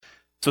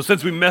So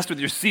since we messed with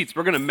your seats,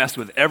 we're going to mess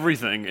with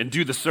everything and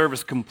do the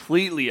service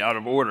completely out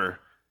of order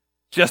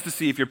just to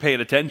see if you're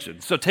paying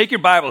attention. So take your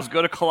Bibles,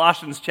 go to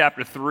Colossians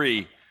chapter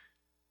 3.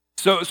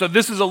 So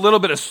this is a little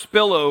bit of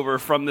spillover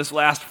from this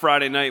last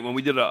Friday night when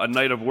we did a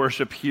night of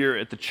worship here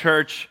at the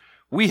church.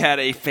 We had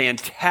a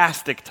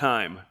fantastic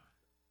time.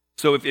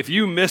 So if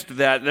you missed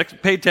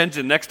that, pay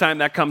attention. Next time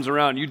that comes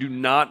around, you do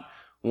not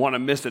want to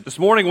miss it. This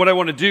morning, what I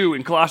want to do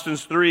in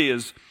Colossians 3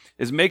 is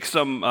make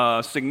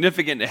some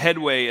significant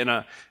headway in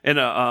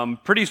a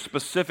pretty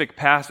specific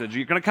passage.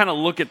 You're going to kind of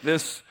look at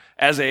this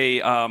as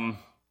a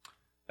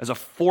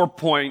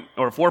 4-point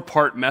or a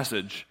 4-part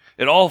message.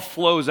 It all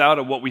flows out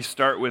of what we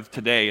start with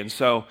today. And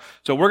so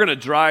we're going to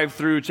drive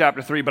through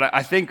chapter 3, but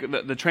I think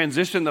the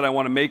transition that I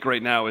want to make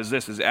right now is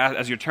this,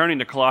 as you're turning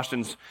to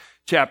Colossians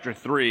chapter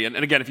 3. And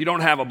again, if you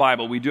don't have a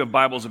Bible, we do have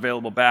Bibles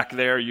available back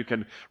there. You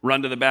can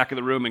run to the back of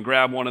the room and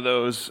grab one of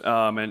those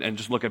and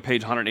just look at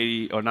page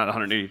 180, or not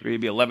 183,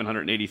 maybe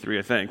 1183,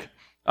 I think.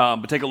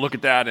 But take a look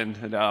at that,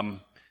 and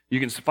you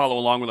can follow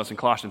along with us in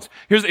Colossians.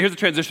 Here's the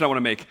transition I want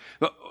to make.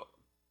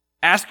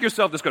 Ask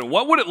yourself this question: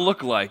 what would it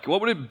look like? What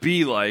would it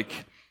be like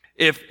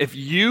if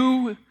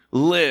you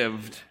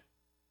lived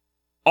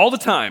all the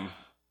time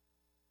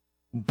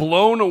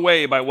blown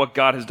away by what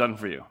God has done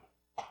for you?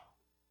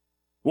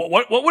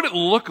 What would it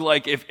look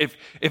like if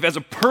as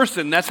a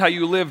person, that's how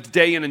you lived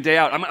day in and day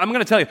out? I'm going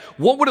to tell you,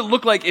 what would it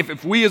look like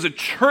if we as a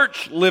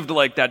church lived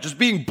like that, just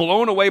being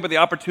blown away by the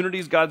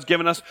opportunities God's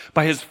given us,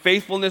 by His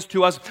faithfulness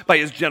to us, by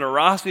His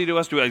generosity to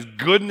us, to His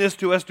goodness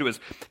to us, to His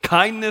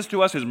kindness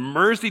to us, His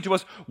mercy to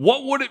us?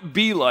 What would it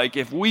be like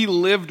if we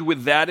lived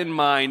with that in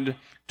mind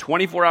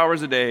 24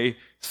 hours a day,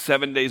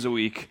 7 days a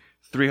week,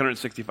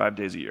 365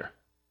 days a year?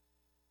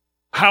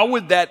 How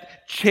would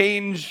that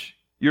change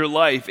your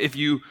life if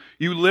you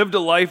lived a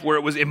life where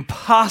it was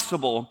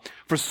impossible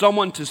for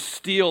someone to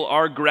steal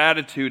our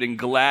gratitude and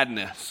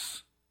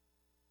gladness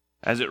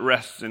as it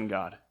rests in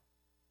God?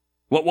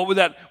 What would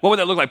that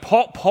look like?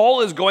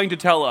 Paul is going to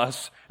tell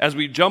us as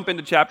we jump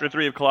into chapter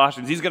 3 of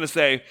Colossians. He's going to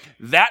say,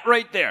 that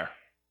right there,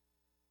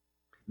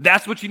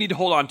 that's what you need to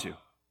hold on to.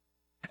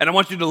 And I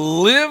want you to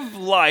live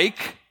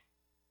like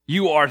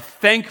you are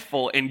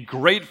thankful and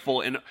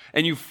grateful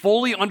and you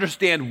fully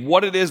understand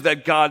what it is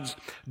that God's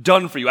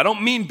done for you. I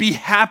don't mean be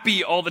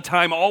happy all the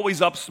time,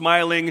 always up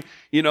smiling,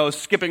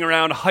 skipping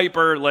around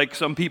hyper like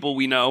some people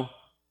we know.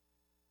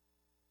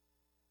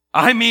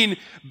 I mean,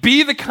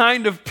 be the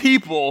kind of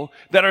people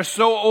that are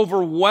so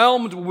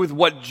overwhelmed with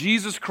what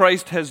Jesus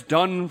Christ has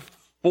done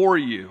for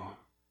you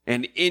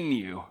and in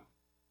you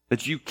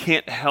that you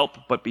can't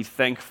help but be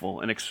thankful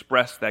and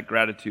express that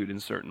gratitude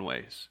in certain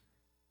ways.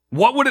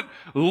 What would it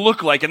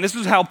look like? And this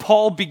is how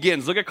Paul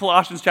begins. Look at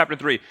Colossians chapter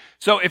 3.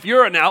 So if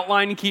you're an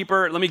outline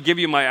keeper, let me give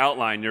you my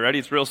outline. You ready?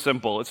 It's real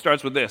simple. It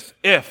starts with this: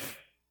 if.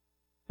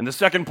 And the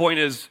second point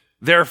is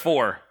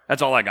therefore.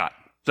 That's all I got.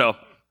 So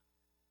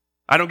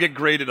I don't get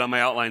graded on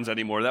my outlines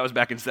anymore. That was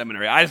back in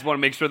seminary. I just want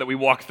to make sure that we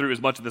walk through as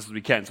much of this as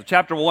we can. So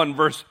chapter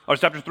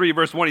 3,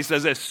 verse 1, he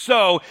says this: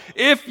 so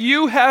if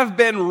you have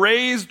been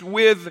raised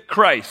with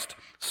Christ.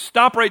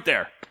 Stop right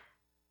there.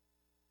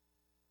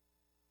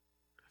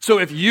 So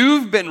if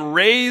you've been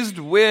raised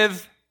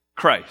with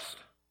Christ,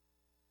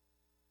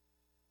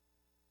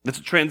 that's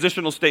a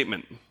transitional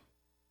statement.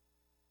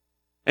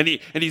 And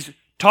he's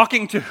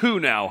talking to who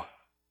now?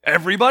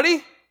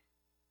 Everybody?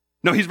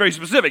 No, he's very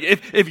specific.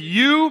 If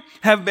you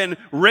have been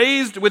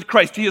raised with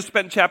Christ, he has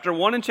spent chapter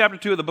 1 and chapter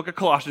 2 of the book of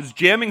Colossians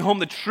jamming home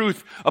the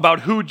truth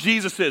about who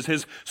Jesus is,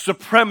 his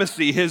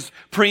supremacy, his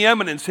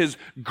preeminence, his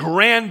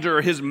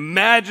grandeur, his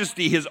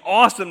majesty, his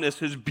awesomeness,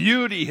 his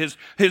beauty, his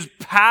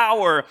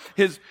power.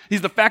 He's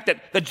the fact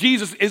that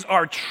Jesus is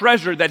our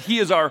treasure, that he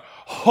is our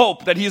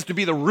hope, that he is to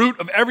be the root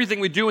of everything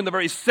we do and the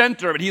very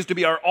center of it. He is to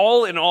be our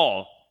all in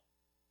all.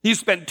 He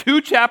spent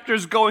 2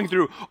 chapters going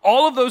through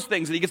all of those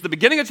things, and he gets to the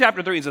beginning of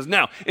chapter 3 and says,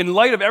 now, in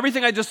light of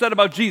everything I just said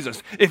about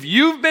Jesus, if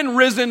you've been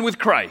risen with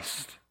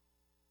Christ,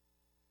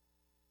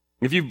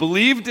 if you've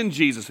believed in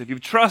Jesus, if you've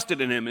trusted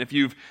in him, if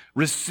you've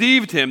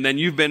received him, then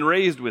you've been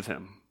raised with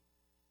him.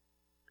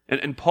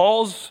 And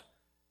Paul's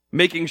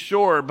making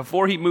sure,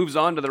 before he moves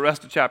on to the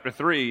rest of chapter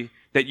 3,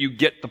 that you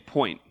get the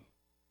point.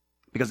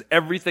 Because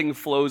everything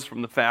flows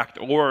from the fact,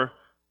 or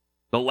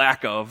the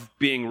lack of,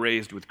 being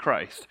raised with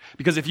Christ.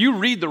 Because if you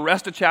read the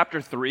rest of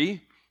chapter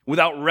 3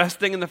 without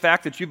resting in the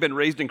fact that you've been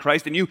raised in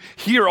Christ, and you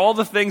hear all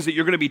the things that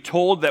you're going to be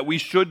told that we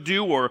should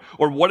do or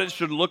what it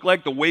should look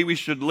like, the way we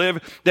should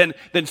live, then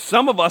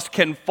some of us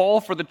can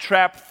fall for the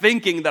trap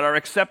thinking that our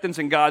acceptance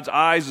in God's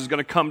eyes is going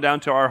to come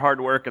down to our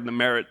hard work and the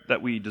merit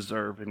that we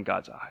deserve in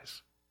God's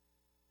eyes.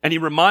 And he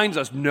reminds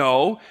us,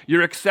 no,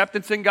 your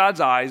acceptance in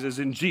God's eyes is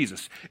in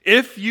Jesus.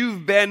 If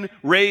you've been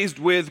raised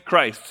with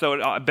Christ. So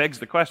it begs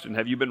the question,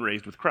 have you been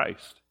raised with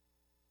Christ?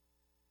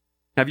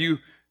 Have you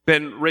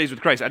been raised with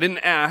Christ? I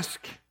didn't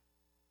ask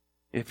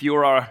if you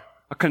are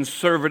a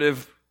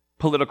conservative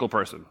political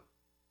person.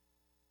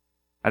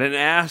 I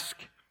didn't ask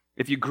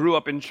if you grew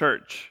up in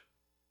church.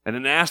 I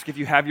didn't ask if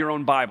you have your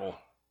own Bible.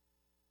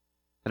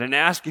 I didn't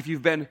ask if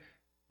you've been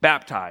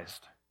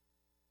baptized.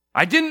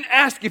 I didn't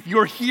ask if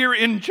you're here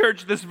in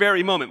church this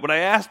very moment. What I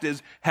asked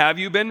is, have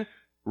you been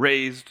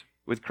raised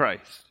with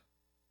Christ?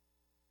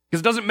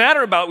 Because it doesn't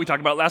matter about, we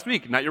talked about last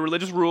week, not your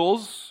religious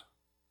rules,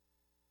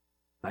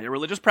 not your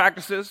religious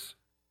practices,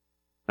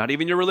 not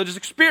even your religious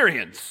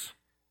experience.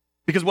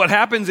 Because what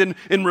happens in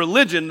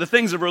religion, the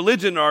things of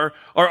religion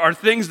are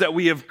things that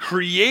we have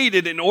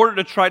created in order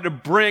to try to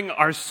bring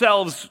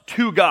ourselves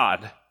to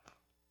God.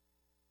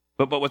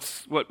 But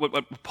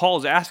what Paul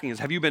is asking is,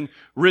 have you been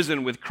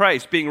risen with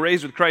Christ? Being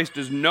raised with Christ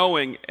is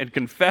knowing and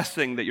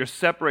confessing that you're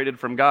separated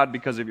from God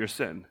because of your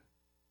sin.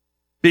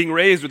 Being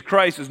raised with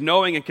Christ is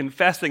knowing and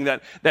confessing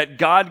that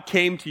God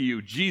came to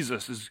you.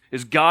 Jesus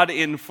is God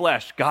in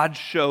flesh. God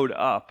showed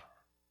up.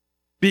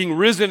 Being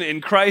risen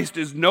in Christ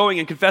is knowing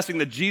and confessing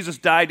that Jesus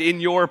died in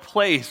your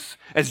place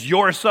as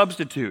your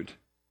substitute.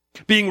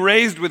 Being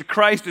raised with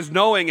Christ is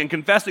knowing and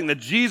confessing that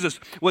Jesus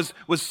was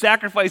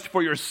sacrificed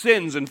for your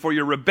sins and for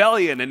your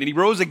rebellion, and he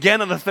rose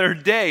again on the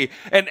third day.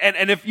 And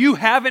if you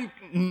haven't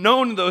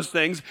known those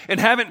things and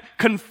haven't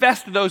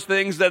confessed those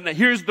things, then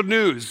here's the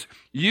news.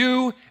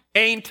 You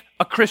ain't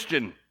a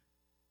Christian.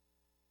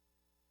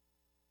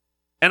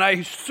 And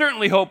I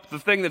certainly hope the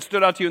thing that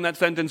stood out to you in that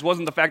sentence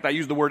wasn't the fact that I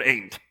used the word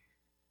ain't.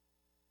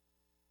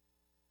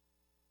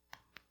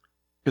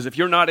 Because if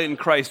you're not in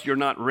Christ, you're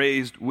not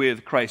raised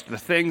with Christ. The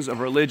things of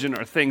religion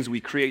are things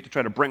we create to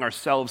try to bring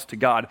ourselves to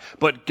God.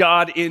 But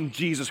God in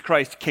Jesus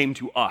Christ came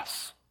to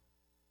us.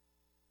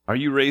 Are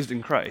you raised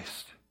in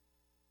Christ?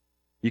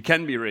 You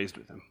can be raised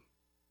with him.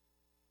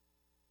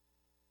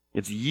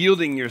 It's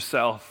yielding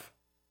yourself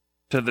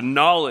to the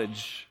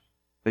knowledge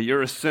that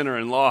you're a sinner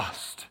and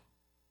lost,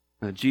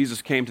 and that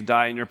Jesus came to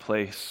die in your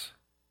place,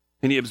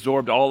 and he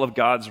absorbed all of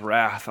God's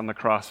wrath on the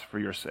cross for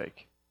your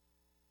sake.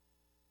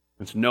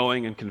 It's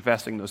knowing and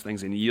confessing those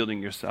things and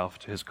yielding yourself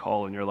to his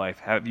call in your life.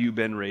 Have you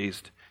been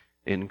raised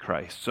in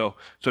Christ? So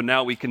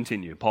now we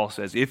continue. Paul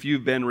says, if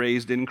you've been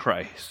raised in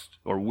Christ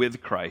or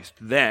with Christ,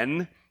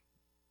 then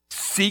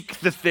seek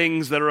the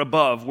things that are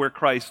above where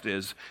Christ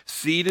is,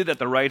 seated at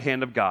the right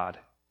hand of God.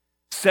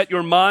 Set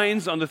your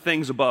minds on the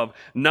things above,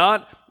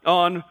 not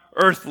on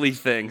earthly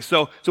things.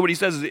 So what he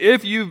says is,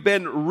 if you've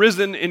been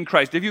risen in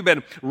Christ, if you've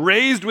been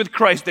raised with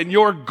Christ, then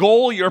your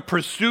goal, your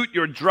pursuit,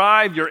 your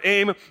drive, your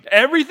aim,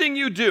 everything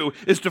you do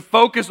is to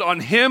focus on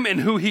him and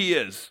who he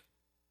is.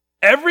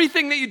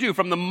 Everything that you do,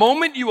 from the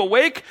moment you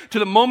awake to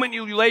the moment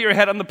you lay your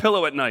head on the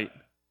pillow at night.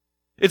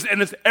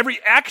 It's every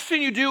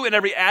action you do and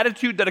every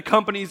attitude that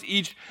accompanies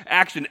each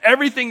action.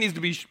 Everything needs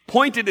to be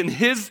pointed in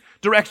his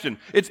direction.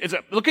 It's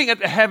looking at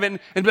the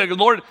heaven and be like,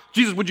 Lord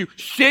Jesus, would you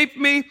shape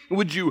me?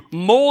 Would you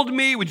mold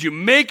me? Would you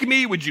make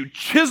me? Would you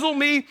chisel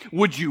me?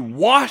 Would you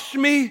wash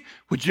me?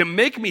 Would you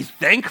make me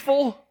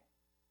thankful?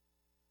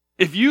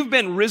 If you've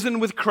been risen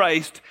with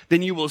Christ,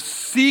 then you will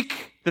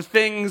seek the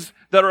things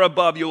that are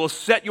above. You will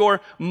set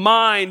your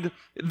mind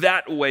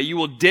that way. You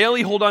will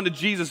daily hold on to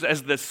Jesus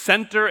as the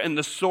center and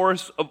the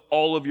source of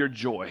all of your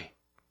joy.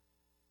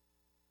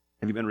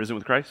 Have you been risen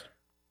with Christ?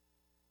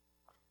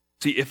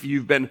 See, if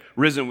you've been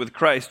risen with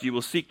Christ, you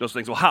will seek those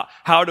things. Well,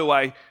 how do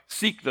I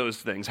seek those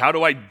things? How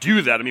do I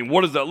do that? I mean,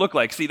 what does that look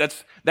like? See,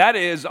 that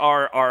is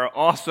our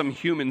awesome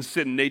human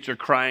sin nature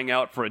crying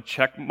out for a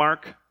check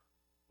mark.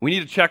 We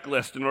need a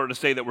checklist in order to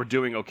say that we're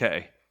doing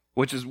okay,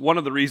 which is one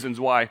of the reasons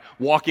why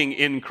walking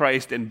in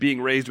Christ and being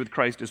raised with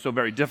Christ is so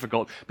very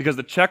difficult, because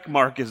the check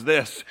mark is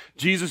this: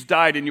 Jesus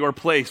died in your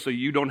place so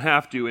you don't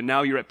have to, and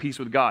now you're at peace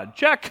with God.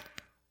 Check.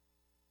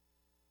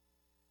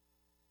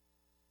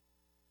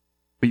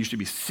 But you should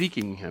be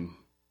seeking him.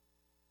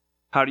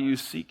 How do you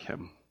seek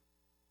him?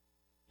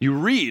 You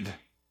read.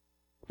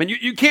 And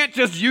you can't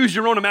just use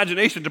your own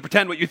imagination to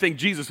pretend what you think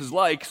Jesus is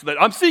like, so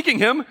that I'm seeking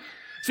him.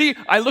 See,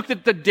 I looked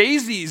at the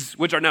daisies,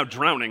 which are now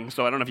drowning,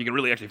 so I don't know if you can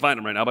really actually find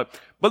them right now, but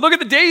look at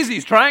the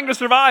daisies trying to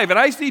survive, and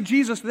I see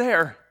Jesus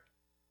there.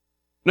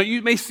 Now,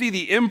 you may see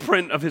the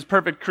imprint of his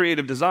perfect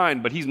creative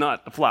design, but he's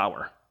not the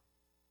flower.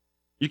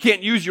 You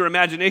can't use your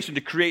imagination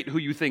to create who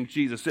you think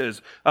Jesus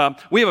is.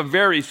 We have a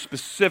very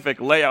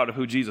specific layout of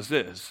who Jesus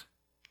is.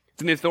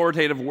 It's in the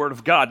authoritative word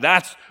of God.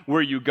 That's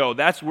where you go.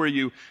 That's where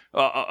you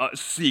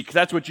seek.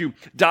 That's what you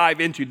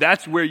dive into.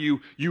 That's where you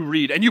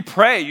read. And you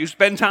pray. You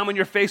spend time on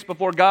your face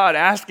before God,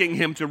 asking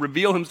him to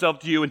reveal himself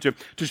to you and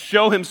to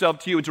show himself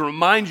to you and to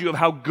remind you of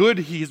how good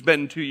he's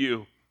been to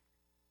you.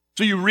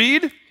 So you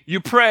read,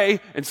 you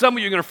pray, and some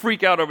of you are going to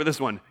freak out over this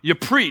one. You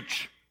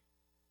preach.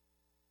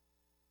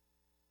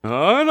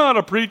 I'm not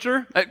a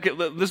preacher.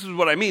 This is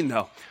what I mean,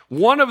 though.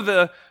 One of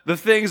the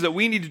things that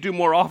we need to do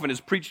more often is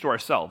preach to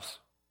ourselves.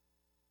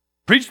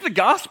 Preach the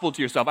gospel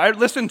to yourself. I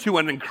listened to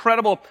an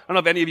incredible, I don't know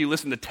if any of you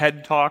listen to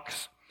TED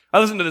Talks. I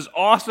listened to this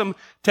awesome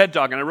TED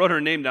Talk, and I wrote her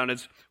name down.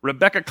 It's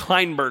Rebecca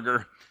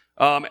Kleinberger.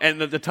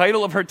 And the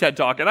title of her TED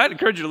Talk, and I'd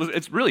encourage you to listen,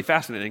 it's really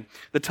fascinating.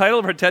 The title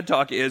of her TED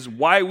Talk is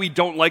Why We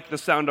Don't Like the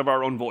Sound of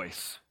Our Own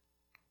Voice.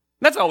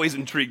 That's always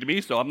intrigued me,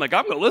 so I'm like,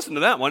 I'm going to listen to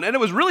that one. And it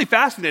was really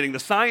fascinating, the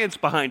science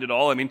behind it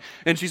all. I mean,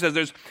 and she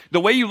says the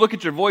way you look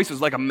at your voice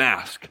is like a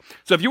mask.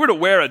 So if you were to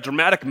wear a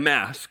dramatic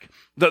mask,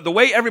 the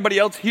way everybody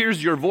else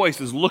hears your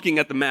voice is looking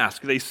at the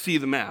mask. They see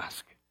the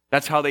mask.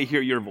 That's how they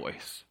hear your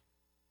voice.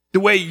 The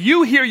way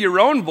you hear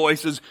your own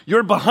voice is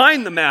you're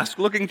behind the mask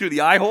looking through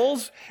the eye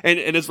holes, and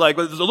it's like,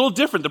 well, it's a little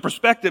different. The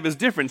perspective is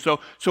different.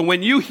 So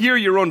when you hear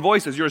your own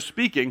voice as you're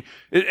speaking,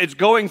 it's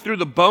going through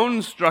the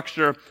bone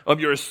structure of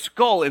your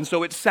skull, and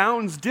so it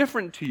sounds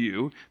different to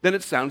you than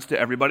it sounds to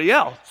everybody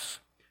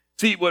else.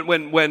 See,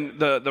 when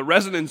the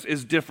resonance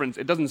is different,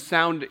 it doesn't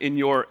sound in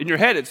your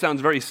head, it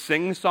sounds very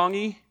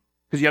sing-songy,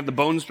 because you have the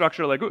bone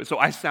structure like, ooh, so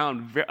I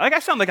sound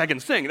like I can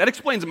sing. That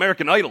explains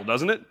American Idol,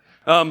 doesn't it?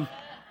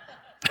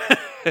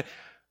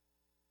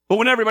 But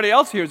when everybody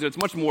else hears it, it's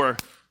much more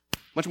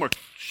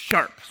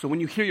sharp. So when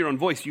you hear your own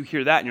voice, you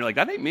hear that, and you're like,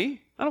 that ain't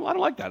me. I don't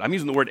like that. I'm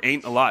using the word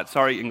ain't a lot.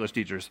 Sorry, English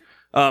teachers.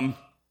 The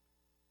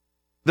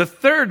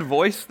third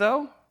voice,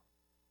 though,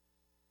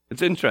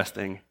 it's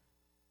interesting,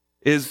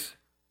 is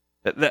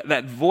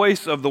that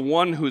voice of the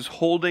one who's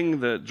holding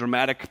the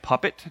dramatic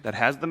puppet that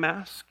has the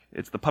mask.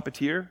 It's the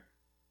puppeteer.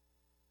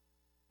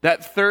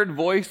 That third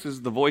voice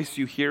is the voice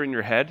you hear in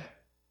your head.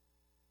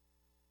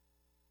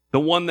 The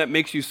one that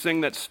makes you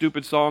sing that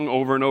stupid song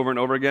over and over and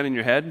over again in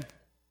your head.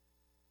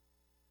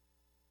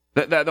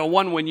 The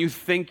one when you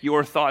think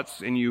your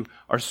thoughts and you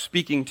are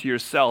speaking to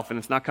yourself and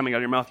it's not coming out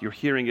of your mouth, you're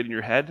hearing it in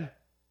your head.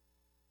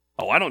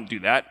 Oh, I don't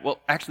do that. Well,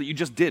 actually, you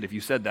just did if you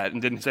said that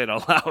and didn't say it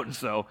out loud.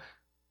 So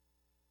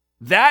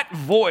that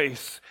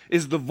voice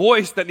is the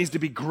voice that needs to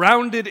be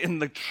grounded in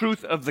the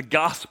truth of the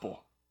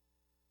gospel.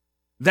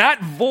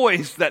 That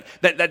voice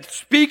that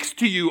speaks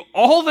to you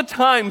all the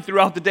time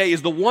throughout the day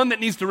is the one that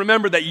needs to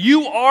remember that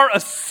you are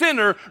a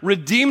sinner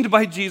redeemed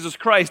by Jesus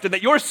Christ and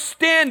that your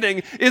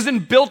standing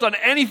isn't built on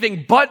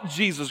anything but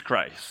Jesus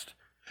Christ.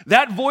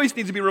 That voice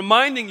needs to be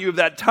reminding you of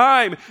that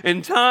time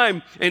and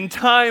time and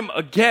time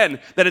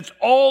again, that it's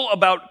all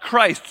about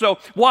Christ. So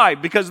why?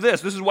 Because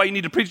this is why you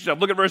need to preach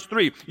yourself. Look at verse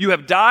 3. You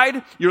have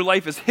died, your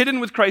life is hidden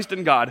with Christ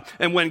in God,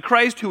 and when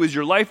Christ, who is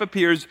your life,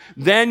 appears,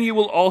 then you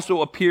will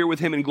also appear with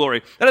him in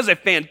glory. That is a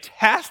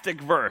fantastic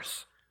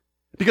verse.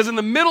 Because in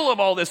the middle of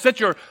all this, set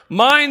your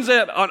minds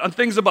on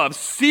things above.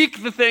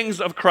 Seek the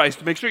things of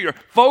Christ. Make sure you're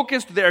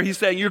focused there. He's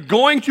saying you're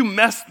going to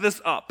mess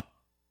this up.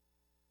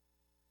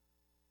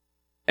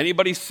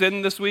 Anybody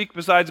sinned this week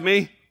besides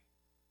me?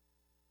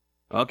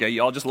 Okay,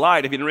 you all just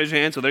lied if you didn't raise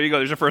your hand, so there you go.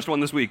 There's your first one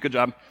this week. Good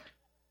job.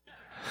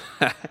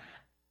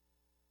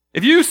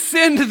 If you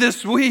sinned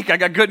this week, I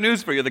got good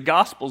news for you. The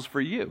gospel's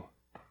for you.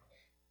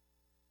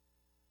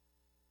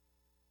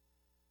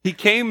 He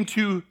came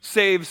to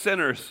save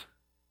sinners.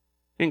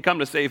 He didn't come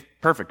to save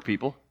perfect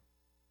people.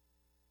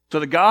 So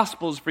the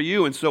gospel's for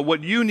you, and so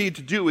what you need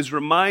to do is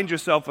remind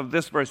yourself of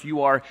this verse.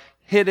 You are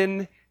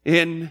hidden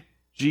in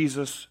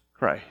Jesus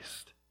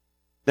Christ.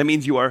 That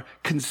means you are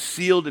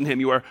concealed in him.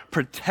 You are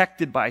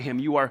protected by him.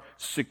 You are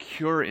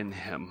secure in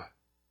him.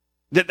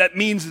 That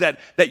means that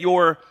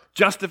your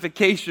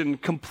justification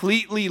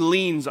completely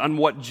leans on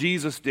what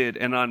Jesus did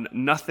and on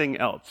nothing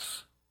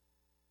else.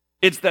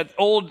 It's that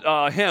old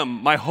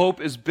hymn, my hope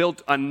is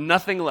built on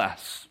nothing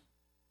less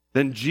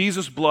than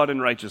Jesus' blood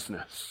and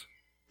righteousness.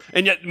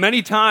 And yet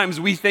many times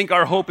we think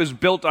our hope is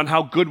built on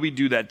how good we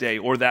do that day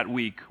or that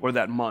week or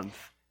that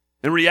month.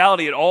 In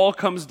reality, it all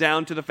comes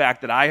down to the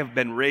fact that I have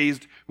been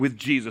raised with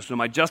Jesus. So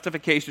my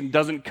justification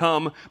doesn't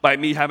come by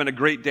me having a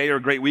great day or a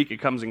great week.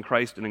 It comes in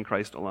Christ and in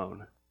Christ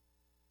alone.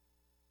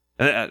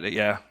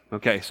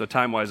 Okay, so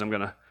time-wise,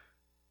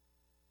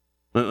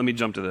 let me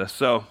jump to this.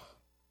 So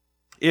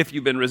if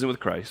you've been risen with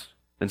Christ,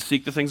 then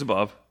seek the things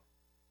above,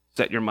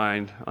 set your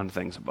mind on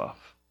things above.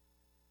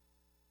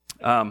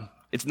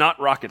 It's not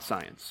rocket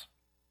science.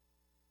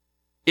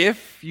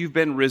 If you've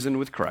been risen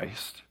with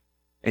Christ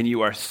and you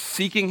are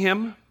seeking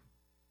him,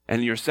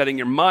 and you're setting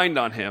your mind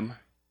on him,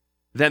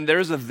 then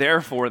there's a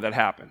therefore that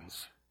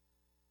happens.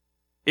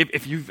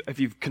 If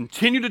you've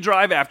continued to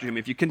drive after him,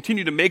 if you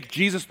continue to make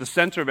Jesus the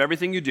center of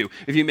everything you do,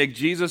 if you make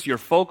Jesus your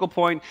focal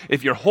point,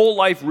 if your whole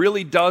life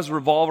really does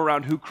revolve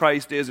around who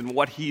Christ is and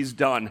what he's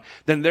done,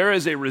 then there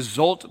is a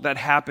result that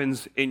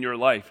happens in your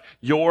life.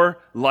 Your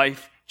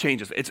life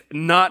changes. It's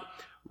not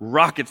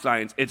rocket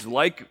science. It's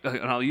like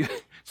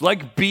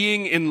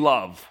being in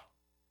love.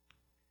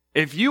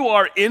 If you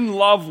are in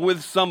love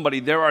with somebody,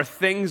 there are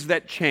things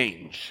that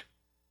change.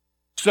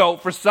 So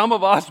for some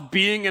of us,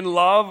 being in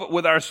love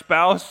with our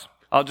spouse,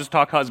 I'll just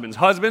talk husbands.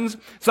 Husbands,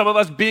 some of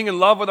us being in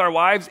love with our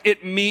wives,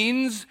 it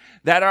means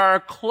that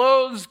our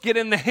clothes get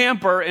in the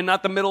hamper and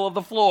not the middle of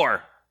the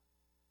floor.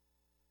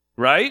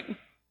 Right?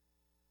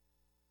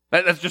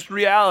 That's just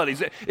reality.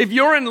 If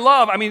you're in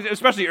love,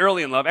 especially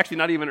early in love, actually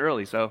not even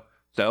early, so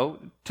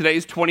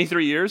today's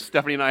 23 years.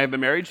 Stephanie and I have been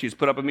married. She's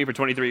put up with me for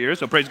 23 years,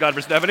 so praise God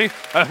for Stephanie.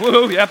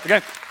 Woohoo, yep,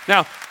 okay.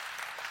 Now,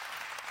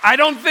 I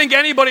don't think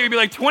anybody would be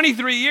like,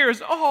 23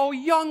 years, oh,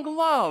 young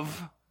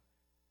love.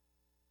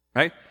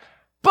 Right?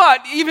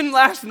 But even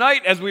last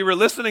night, as we were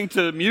listening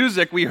to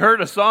music, we heard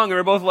a song, and we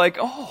were both like,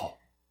 oh,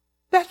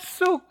 that's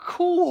so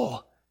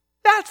cool.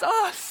 That's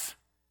us.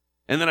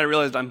 And then I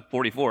realized I'm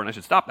 44, and I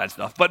should stop that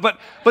stuff. But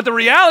the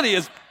reality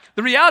is,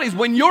 The reality is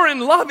when you're in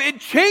love, it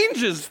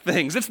changes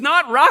things. It's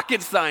not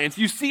rocket science.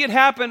 You see it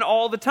happen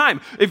all the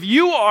time. If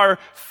you are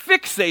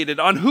fixated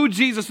on who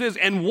Jesus is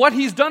and what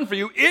he's done for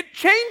you, it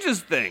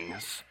changes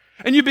things.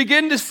 And you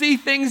begin to see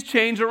things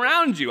change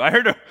around you. I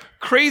heard a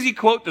crazy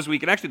quote this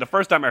week, and actually the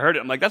first time I heard it,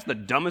 I'm like, that's the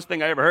dumbest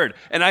thing I ever heard.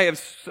 And I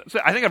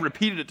think I've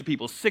repeated it to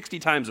people 60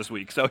 times this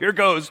week. So here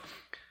goes.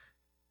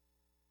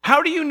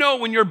 How do you know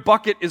when your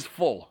bucket is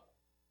full?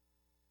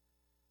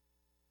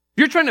 If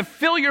you're trying to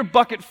fill your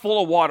bucket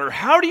full of water,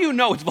 how do you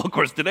know? Well, of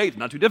course, today it's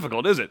not too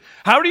difficult, is it?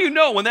 How do you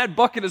know when that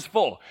bucket is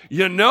full?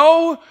 You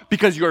know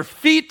because your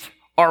feet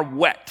are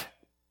wet.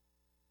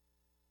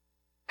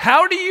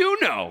 How do you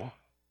know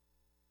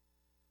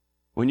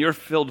when you're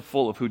filled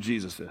full of who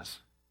Jesus is?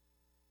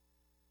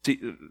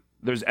 See,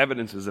 there's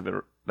evidences of it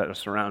that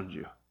surround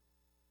you.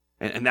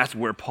 And that's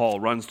where Paul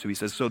runs to. He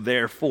says, so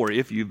therefore,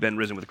 if you've been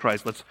risen with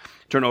Christ, let's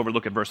turn over,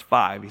 look at verse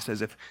 5. He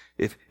says,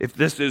 if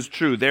this is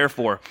true,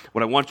 therefore,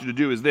 what I want you to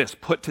do is this,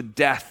 put to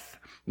death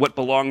what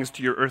belongs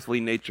to your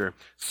earthly nature,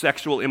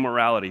 sexual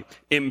immorality,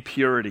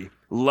 impurity,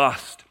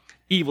 lust,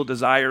 evil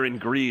desire, and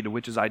greed,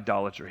 which is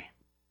idolatry.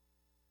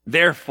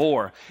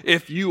 Therefore,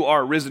 if you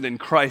are risen in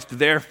Christ,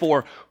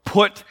 therefore,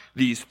 put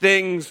these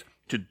things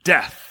to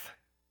death.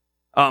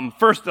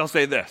 First, I'll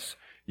say this.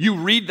 You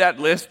read that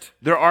list,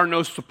 there are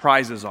no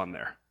surprises on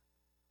there.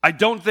 I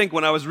don't think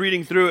when I was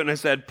reading through it and I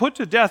said, put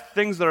to death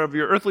things that are of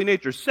your earthly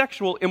nature,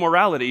 sexual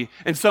immorality,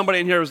 and somebody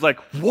in here was like,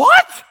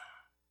 what?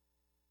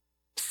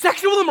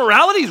 Sexual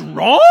immorality is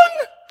wrong?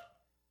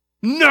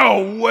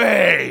 No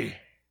way.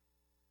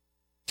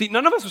 See,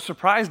 none of us are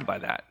surprised by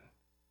that.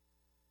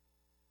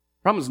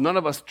 The problem is none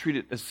of us treat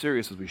it as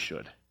serious as we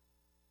should.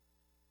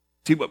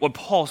 See, what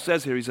Paul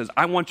says here, he says,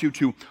 I want you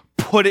to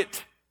put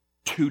it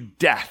to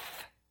death.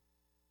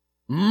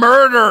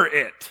 Murder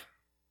it.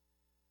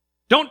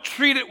 Don't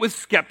treat it with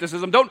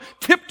skepticism. Don't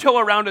tiptoe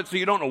around it so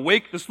you don't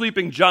awake the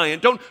sleeping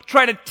giant. Don't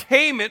try to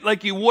tame it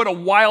like you would a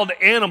wild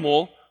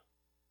animal.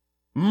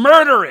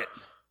 Murder it.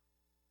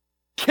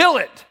 Kill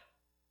it.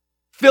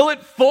 Fill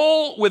it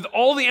full with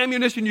all the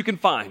ammunition you can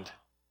find.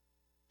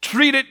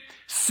 Treat it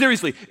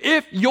seriously.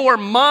 If your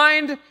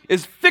mind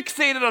is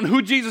fixated on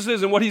who Jesus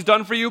is and what he's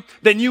done for you,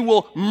 then you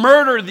will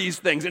murder these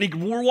things. And he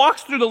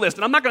walks through the list.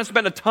 And I'm not going to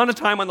spend a ton of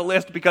time on the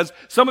list because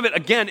some of it,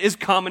 again, is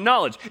common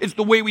knowledge. It's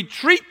the way we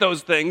treat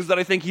those things that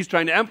I think he's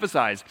trying to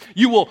emphasize.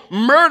 You will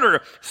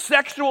murder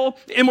sexual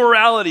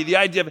immorality, the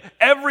idea of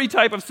every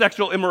type of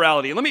sexual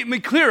immorality. And let me be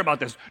clear about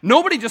this.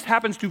 Nobody just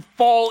happens to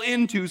fall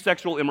into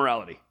sexual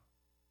immorality.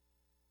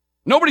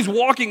 Nobody's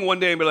walking one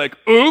day and be like,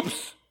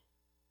 oops.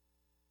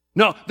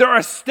 No, there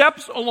are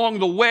steps along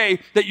the way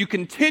that you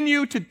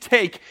continue to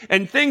take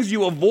and things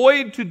you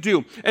avoid to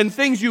do and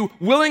things you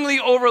willingly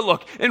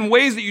overlook in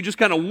ways that you just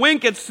kind of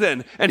wink at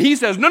sin. And he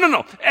says,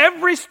 no.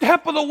 Every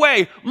step of the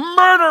way,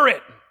 murder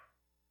it.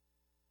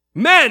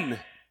 Men,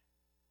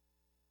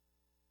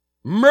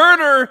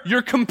 murder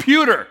your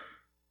computer.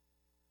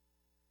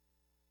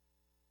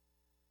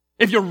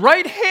 If your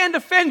right hand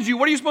offends you,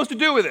 what are you supposed to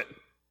do with it?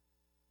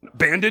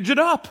 Bandage it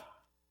up.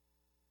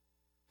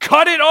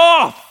 Cut it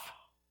off.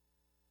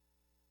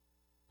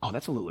 Oh,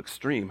 that's a little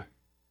extreme.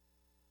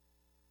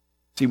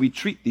 See, we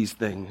treat these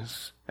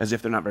things as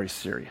if they're not very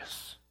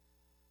serious.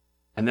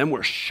 And then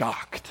we're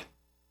shocked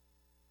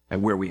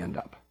at where we end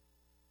up.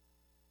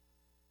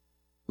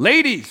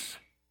 Ladies,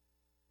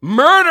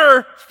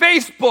 murder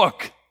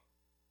Facebook.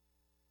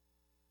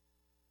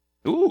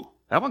 Ooh,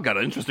 that one got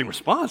an interesting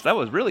response. That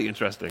was really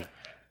interesting.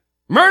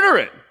 Murder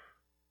it.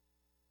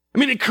 I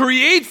mean, it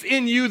creates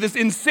in you this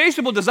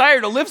insatiable desire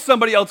to live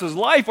somebody else's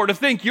life or to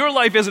think your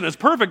life isn't as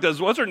perfect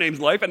as what's-her-name's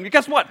life. And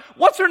guess what?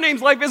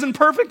 What's-her-name's life isn't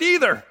perfect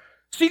either.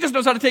 She just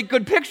knows how to take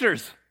good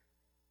pictures.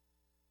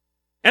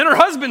 And her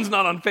husband's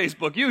not on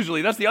Facebook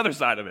usually. That's the other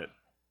side of it.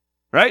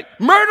 Right?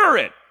 Murder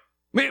it.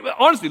 I mean,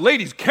 honestly,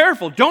 ladies,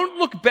 careful. Don't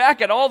look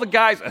back at all the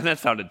guys. And that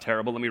sounded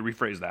terrible. Let me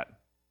rephrase that.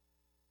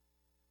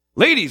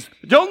 Ladies,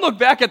 don't look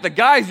back at the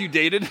guys you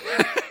dated.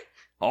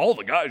 All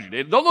the guys you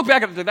dated. Don't look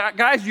back at the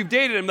guys you've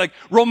dated and like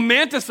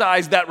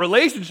romanticize that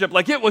relationship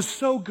like it was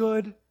so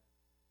good.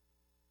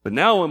 But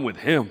now I'm with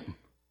him.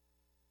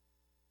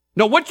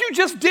 No, what you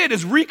just did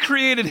is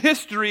recreated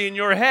history in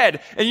your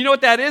head. And you know what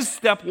that is?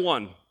 Step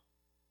one.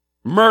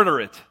 Murder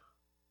it.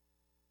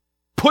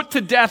 Put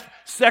to death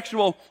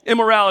sexual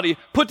immorality.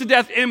 Put to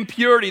death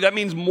impurity. That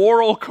means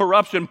moral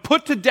corruption.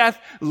 Put to death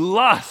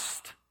lust.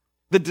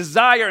 The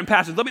desire and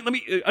passion. Let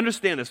me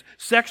understand this.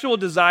 Sexual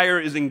desire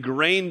is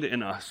ingrained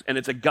in us, and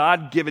it's a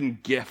God-given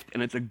gift,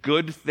 and it's a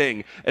good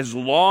thing as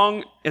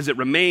long as it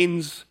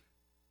remains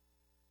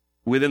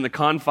within the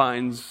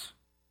confines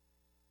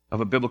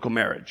of a biblical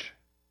marriage.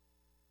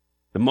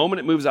 The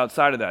moment it moves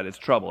outside of that, it's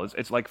trouble.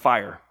 It's like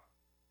fire.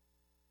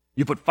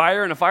 You put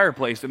fire in a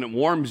fireplace, and it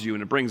warms you,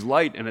 and it brings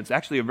light, and it's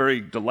actually a very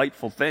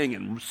delightful thing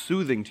and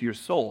soothing to your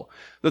soul.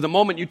 But the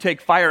moment you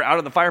take fire out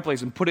of the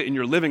fireplace and put it in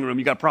your living room,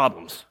 you got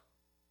problems.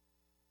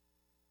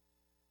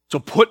 So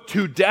put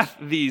to death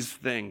these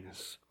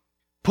things.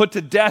 Put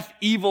to death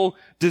evil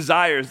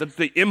desires. That's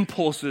the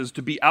impulses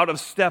to be out of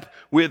step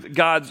with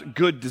God's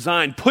good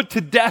design. Put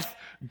to death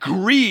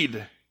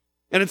greed.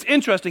 And it's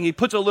interesting, he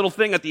puts a little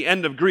thing at the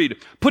end of greed.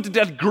 Put to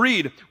death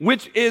greed,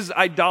 which is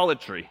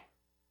idolatry.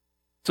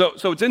 So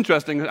it's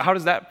interesting. How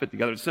does that fit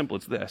together? It's simple.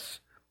 It's this.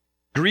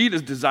 Greed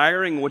is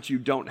desiring what you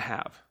don't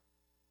have.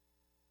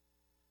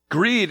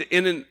 Greed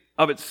in and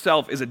of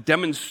itself is a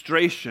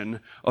demonstration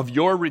of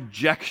your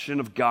rejection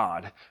of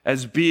God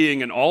as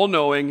being an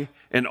all-knowing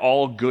and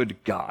all-good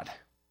God.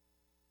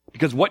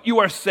 Because what you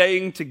are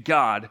saying to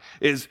God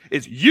is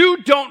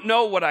you don't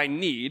know what I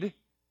need.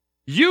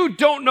 You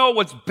don't know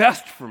what's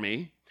best for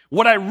me.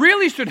 What I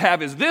really should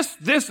have is this,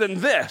 this, and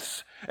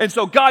this. And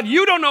so, God,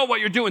 you don't know what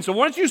you're doing. So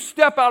why don't you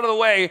step out of the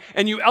way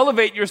and you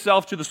elevate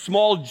yourself to the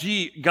small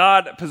g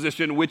God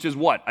position, which is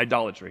what?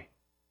 Idolatry.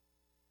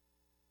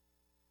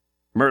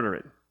 Murder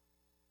it.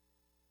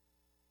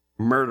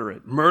 Murder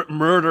it.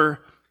 Murder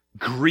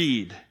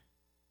greed.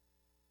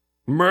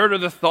 Murder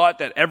the thought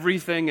that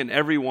everything and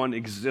everyone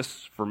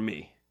exists for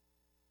me.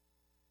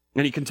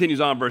 And he continues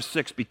on, verse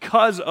 6,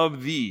 because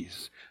of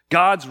these,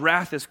 God's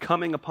wrath is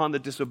coming upon the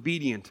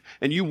disobedient,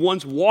 and you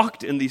once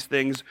walked in these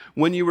things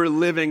when you were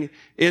living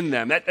in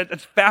them.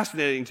 That's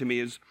fascinating to me,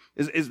 is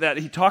that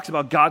he talks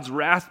about God's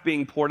wrath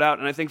being poured out,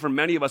 and I think for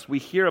many of us, we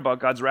hear about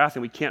God's wrath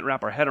and we can't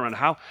wrap our head around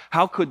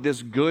how could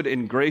this good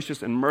and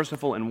gracious and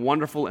merciful and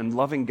wonderful and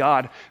loving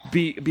God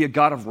be a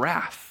God of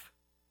wrath?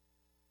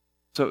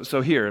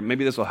 So here,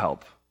 maybe this will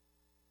help.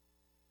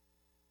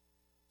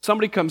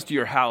 Somebody comes to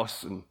your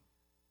house and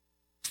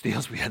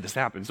steals, we had this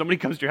happen. Somebody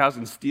comes to your house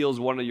and steals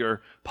one of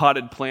your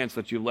potted plants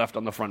that you left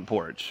on the front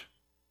porch.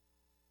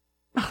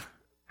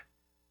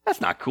 That's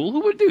not cool.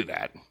 Who would do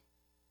that?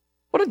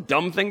 What a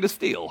dumb thing to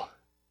steal. I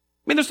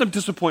mean, there's some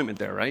disappointment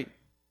there, right?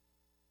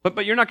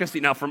 But you're not going to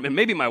steal. Now,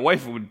 maybe my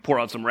wife would pour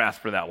out some wrath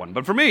for that one.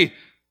 But for me,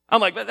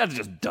 I'm like, that's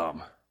just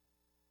dumb.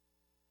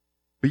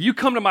 But you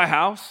come to my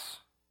house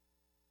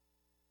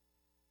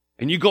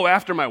and you go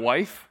after my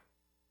wife,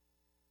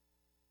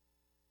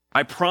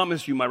 I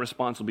promise you my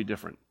response will be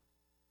different.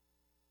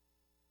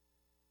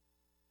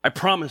 I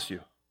promise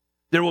you.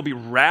 There will be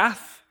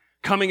wrath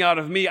coming out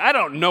of me. I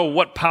don't know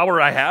what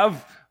power I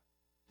have.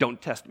 Don't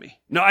test me.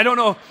 No, I don't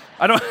know.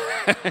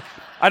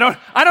 I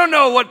don't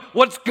know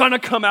what's gonna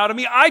come out of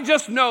me. I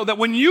just know that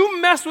when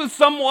you mess with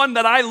someone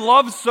that I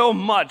love so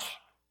much,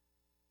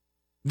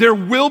 there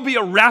will be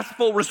a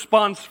wrathful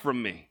response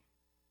from me.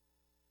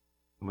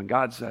 And when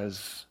God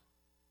says,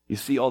 you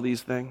see all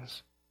these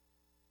things,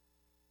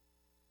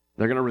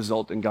 they're going to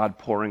result in God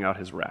pouring out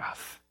his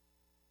wrath.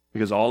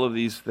 Because all of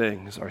these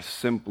things are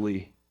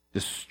simply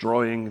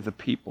destroying the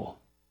people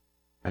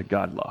that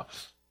God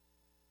loves.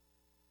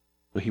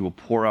 So he will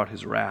pour out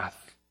his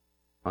wrath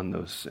on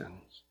those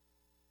sins.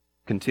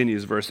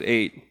 Continues verse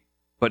 8.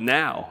 But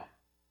now,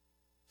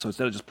 so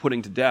instead of just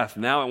putting to death,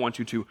 now I want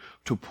you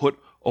to put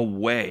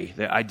away.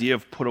 The idea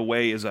of put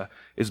away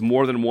is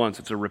more than once.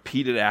 It's a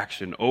repeated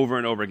action over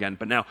and over again.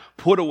 But now,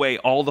 put away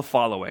all the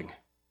following: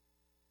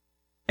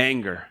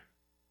 anger,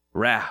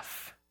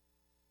 wrath,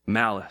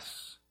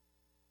 malice,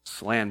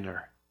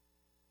 slander,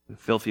 and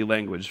filthy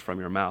language from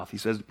your mouth. He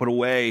says, put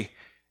away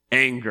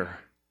anger.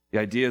 The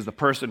idea is the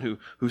person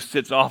who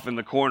sits off in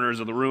the corners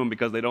of the room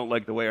because they don't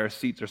like the way our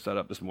seats are set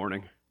up this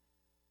morning.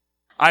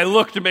 I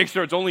look to make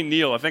sure it's only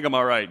Neil. I think I'm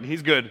all right.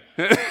 He's good.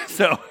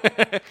 So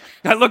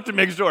I look to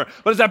make sure.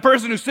 But it's that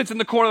person who sits in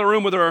the corner of the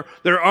room with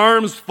their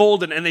arms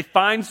folded and they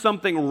find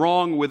something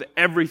wrong with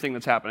everything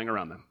that's happening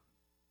around them.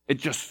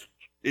 It's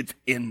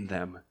in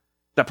them.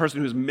 That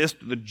person who's missed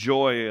the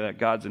joy that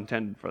God's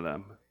intended for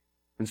them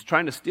and is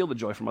trying to steal the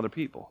joy from other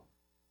people.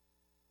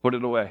 Put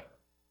it away.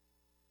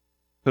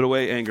 Put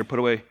away anger. Put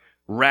away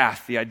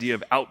wrath, the idea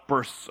of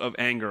outbursts of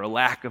anger, a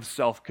lack of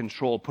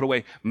self-control. Put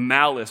away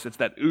malice. It's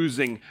that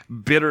oozing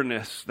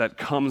bitterness that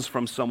comes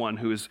from someone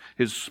who is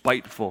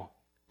spiteful.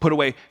 Put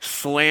away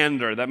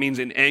slander. That means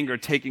in anger,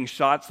 taking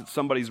shots at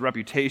somebody's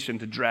reputation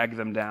to drag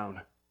them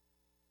down.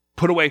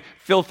 Put away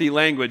filthy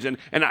language. And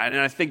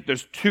I think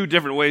there's two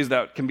different ways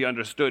that can be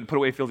understood. Put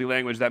away filthy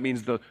language. That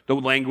means the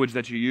language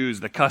that you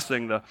use, the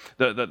cussing,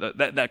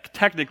 that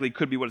technically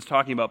could be what it's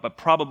talking about, but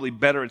probably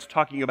better it's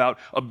talking about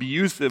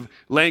abusive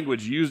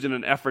language used in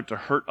an effort to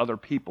hurt other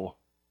people.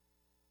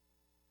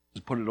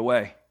 Just put it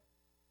away.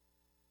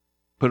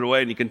 Put it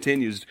away, and he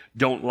continues,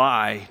 don't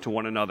lie to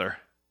one another.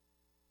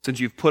 Since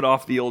you've put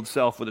off the old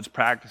self with its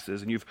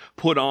practices and you've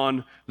put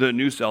on the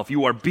new self,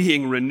 you are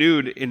being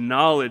renewed in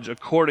knowledge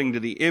according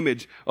to the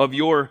image of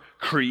your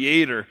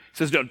Creator. He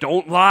says,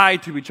 don't lie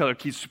to each other.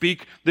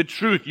 Speak the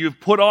truth. You've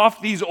put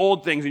off these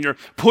old things and you're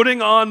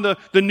putting on the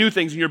new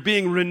things and you're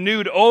being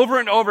renewed over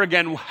and over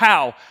again.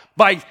 How?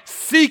 By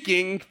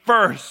seeking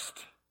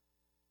first.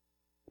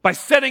 By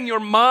setting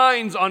your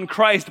minds on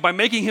Christ, by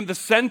making him the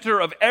center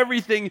of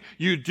everything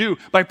you do,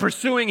 by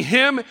pursuing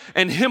him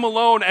and him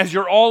alone as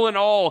your all in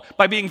all,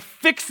 by being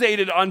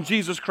fixated on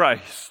Jesus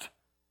Christ.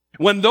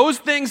 When those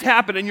things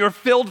happen and you're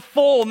filled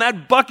full and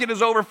that bucket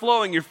is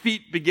overflowing, your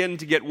feet begin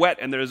to get wet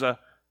and there's a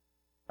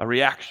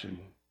reaction.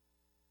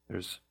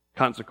 There's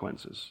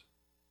consequences.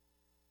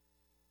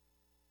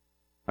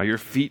 Are your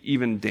feet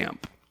even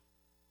damp?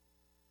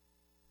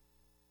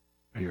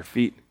 Are your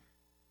feet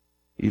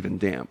even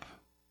damp?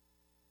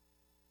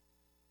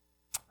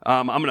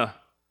 I'm going to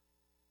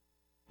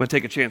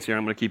take a chance here.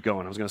 I'm going to keep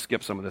going. I was going to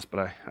skip some of this,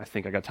 but I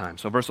think I got time.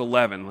 So verse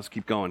 11, let's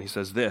keep going. He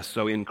says this,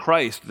 so in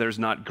Christ there's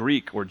not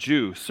Greek or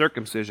Jew,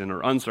 circumcision or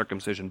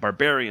uncircumcision,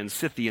 barbarian,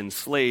 Scythian,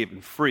 slave,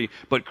 and free,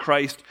 but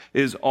Christ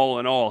is all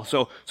in all.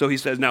 So he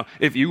says, now,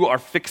 if you are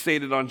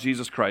fixated on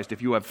Jesus Christ, if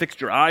you have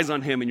fixed your eyes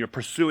on him and you're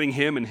pursuing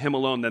him and him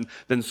alone,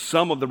 then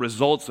some of the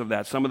results of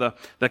that, some of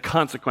the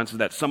consequences of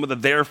that, some of the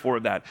therefore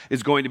of that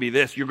is going to be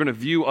this. You're going to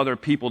view other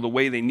people the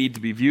way they need to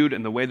be viewed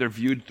and the way they're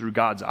viewed through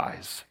God's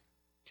eyes.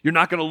 You're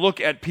not going to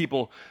look at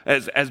people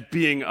as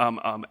being,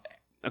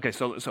 okay,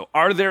 so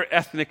are there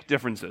ethnic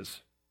differences?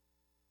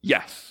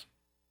 Yes.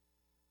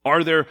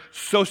 Are there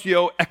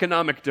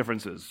socioeconomic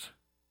differences?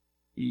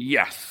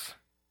 Yes.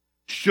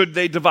 Should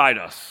they divide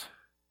us?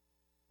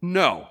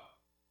 No.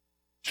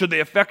 Should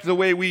they affect the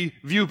way we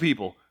view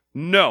people?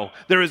 No.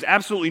 There is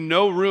absolutely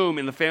no room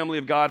in the family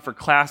of God for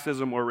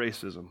classism or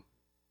racism.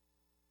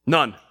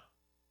 None.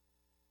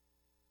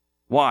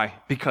 Why?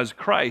 Because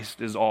Christ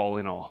is all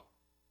in all.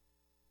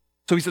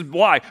 So he says,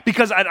 why?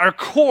 Because at our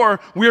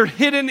core, we're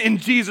hidden in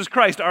Jesus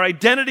Christ. Our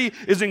identity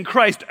is in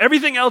Christ.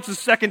 Everything else is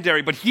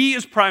secondary, but he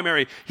is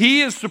primary.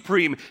 He is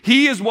supreme.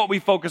 He is what we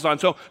focus on.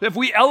 So if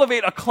we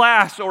elevate a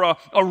class or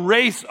a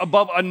race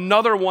above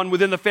another one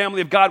within the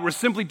family of God, we're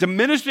simply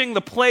diminishing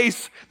the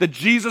place that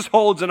Jesus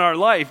holds in our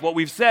life. What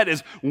we've said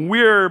is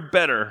we're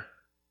better.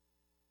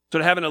 So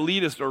to have an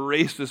elitist or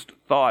racist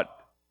thought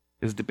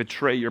is to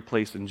betray your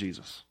place in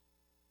Jesus.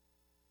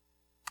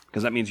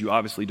 Because that means you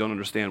obviously don't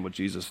understand what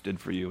Jesus did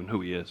for you and who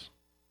he is.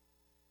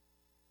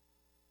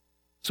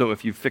 So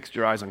if you've fixed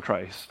your eyes on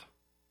Christ,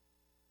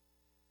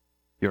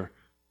 you're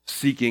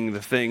seeking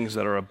the things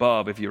that are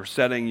above, if you're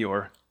setting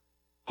your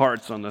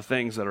hearts on the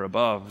things that are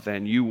above,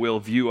 then you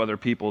will view other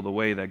people the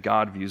way that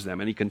God views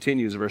them. And he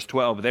continues, verse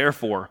 12,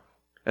 therefore,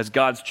 as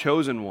God's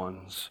chosen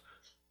ones,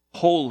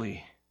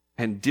 holy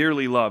and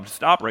dearly loved.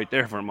 Stop right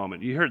there for a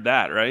moment. You heard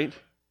that, right?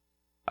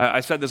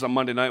 I said this on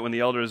Monday night when the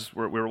elders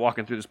we were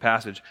walking through this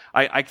passage.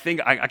 I think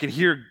I can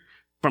hear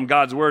from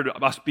God's word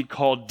us be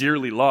called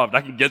dearly loved.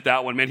 I can get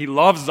that one, man. He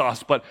loves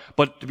us, but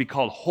to be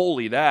called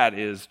holy, that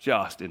is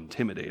just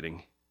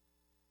intimidating.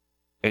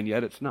 And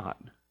yet it's not.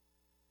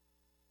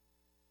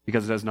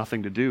 Because it has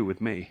nothing to do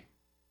with me.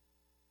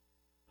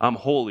 I'm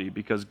holy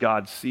because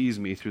God sees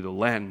me through the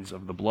lens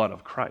of the blood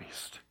of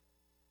Christ.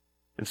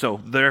 And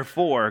so,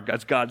 therefore,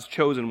 as God's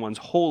chosen ones,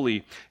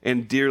 holy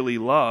and dearly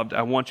loved,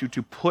 I want you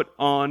to put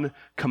on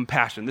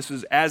compassion. This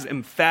is as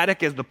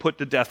emphatic as the put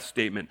to death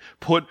statement.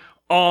 Put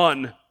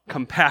on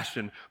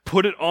compassion.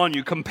 Put it on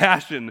you.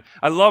 Compassion.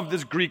 I love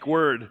this Greek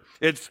word.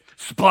 It's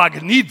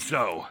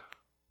splagnizo.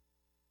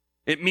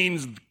 It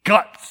means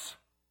guts.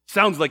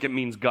 Sounds like it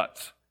means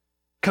guts.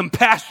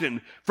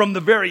 Compassion from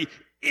the very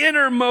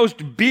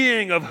innermost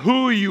being of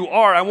who you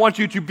are. I want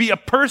you to be a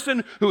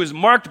person who is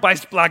marked by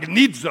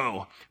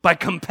splagnizo, by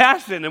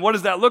compassion. And what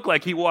does that look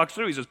like? He walks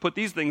through. He says, put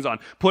these things on.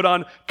 Put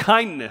on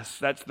kindness.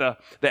 That's the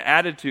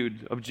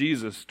attitude of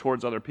Jesus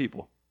towards other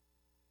people.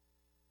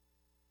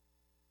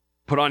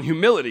 Put on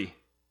humility.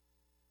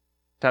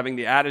 It's having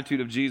the attitude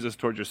of Jesus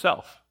towards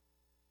yourself.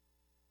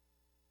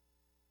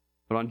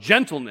 Put on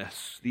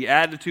gentleness, the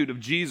attitude of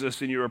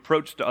Jesus in your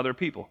approach to other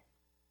people.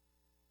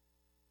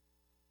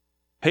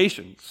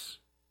 Patience,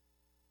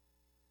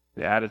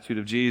 the attitude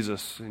of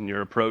Jesus in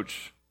your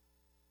approach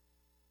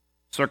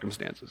to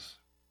circumstances.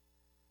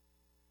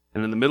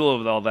 And in the middle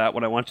of all that,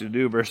 what I want you to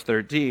do, verse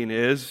 13,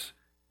 is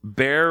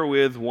bear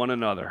with one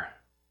another.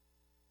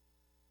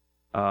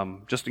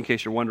 Just in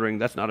case you're wondering,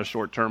 that's not a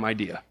short-term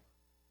idea.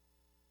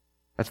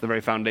 That's the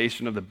very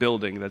foundation of the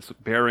building that's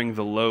bearing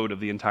the load of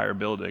the entire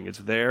building. It's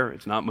there,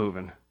 it's not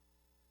moving.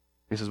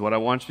 He says, what I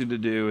want you to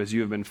do is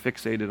you have been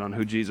fixated on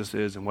who Jesus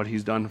is and what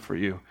he's done for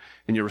you.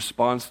 In your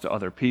response to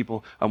other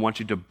people, I want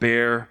you to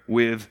bear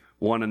with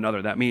one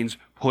another. That means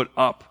put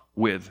up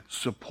with,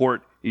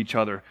 support each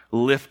other,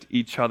 lift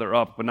each other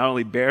up. But not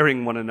only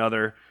bearing one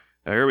another,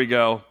 here we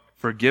go,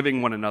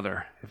 forgiving one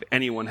another if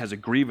anyone has a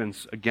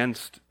grievance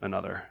against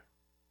another.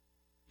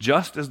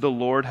 Just as the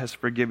Lord has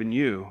forgiven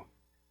you,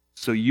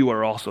 so you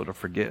are also to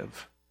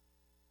forgive.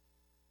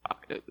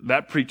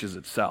 That preaches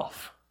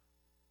itself,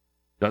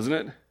 doesn't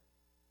it?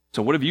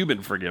 So what have you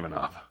been forgiven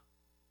of?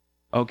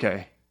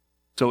 Okay,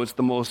 so it's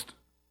the most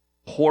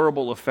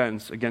horrible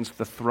offense against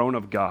the throne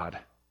of God.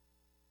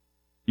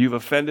 You've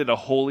offended a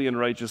holy and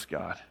righteous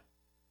God.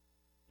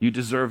 You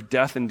deserve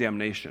death and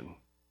damnation.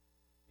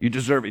 You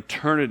deserve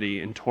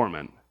eternity in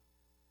torment.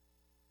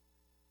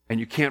 And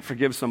you can't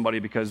forgive somebody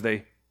because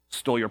they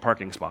stole your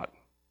parking spot.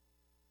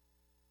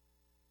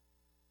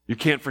 You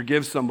can't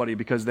forgive somebody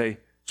because they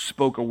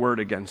spoke a word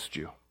against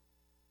you.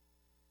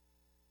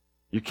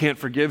 You can't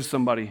forgive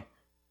somebody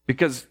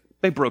because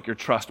they broke your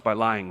trust by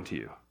lying to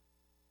you.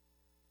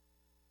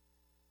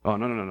 Oh,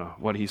 no.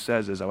 What he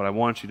says is that what I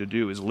want you to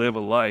do is live a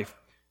life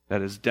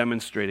that is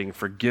demonstrating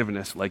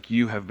forgiveness like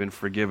you have been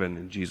forgiven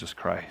in Jesus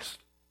Christ.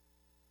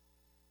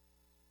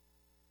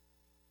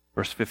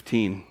 Verse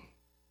 15,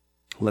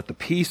 let the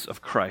peace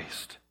of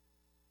Christ,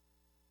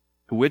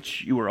 to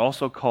which you were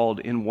also called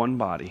in one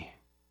body,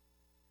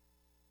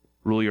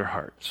 rule your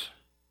hearts.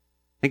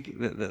 I think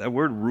that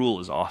word rule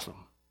is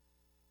awesome.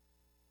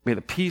 May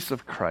the peace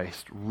of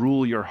Christ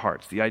rule your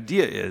hearts. The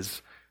idea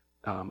is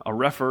a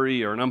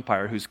referee or an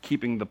umpire who's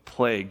keeping the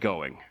play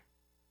going.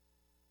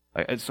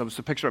 So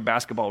picture a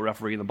basketball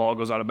referee and the ball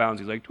goes out of bounds.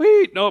 He's like,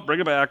 tweet, nope, bring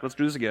it back. Let's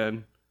do this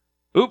again.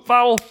 Oop,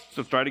 foul. So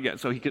let's try it again.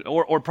 So he could,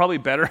 or probably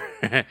better,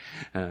 I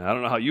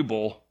don't know how you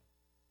bowl.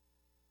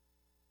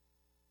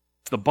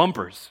 It's the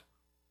bumpers.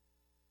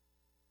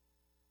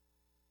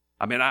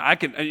 I mean, I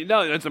can,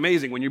 it's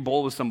amazing when you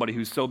bowl with somebody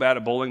who's so bad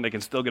at bowling, they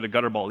can still get a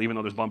gutter ball even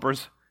though there's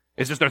bumpers.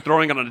 It's just they're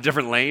throwing it on a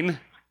different lane.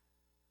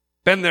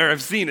 Been there,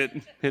 I've seen it.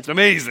 It's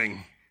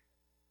amazing.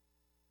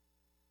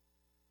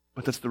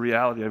 But that's the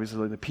reality,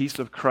 obviously. The peace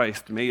of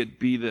Christ, may it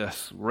be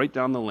this, right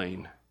down the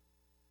lane.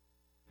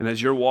 And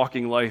as you're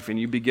walking life and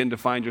you begin to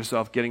find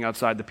yourself getting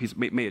outside the peace,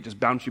 may it just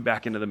bounce you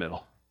back into the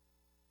middle.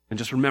 And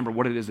just remember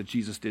what it is that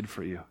Jesus did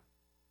for you.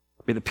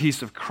 May the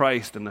peace of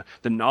Christ and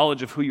the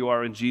knowledge of who you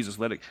are in Jesus,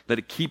 let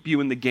it keep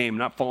you in the game,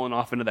 not falling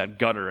off into that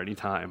gutter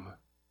anytime.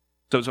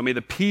 So may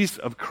the peace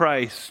of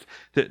Christ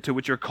to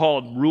which you're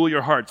called rule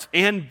your hearts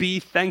and be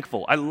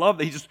thankful. I love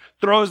that he just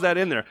throws that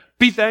in there.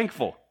 Be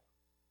thankful.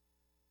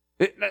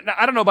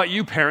 I don't know about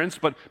you parents,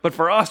 but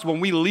for us, when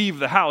we leave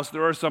the house,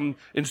 there are some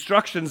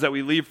instructions that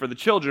we leave for the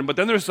children, but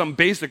then there's some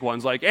basic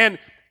ones like, and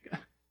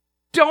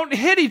don't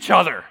hit each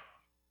other.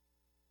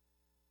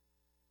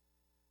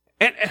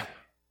 And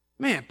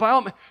man, by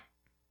all means,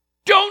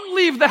 don't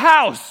leave the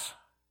house.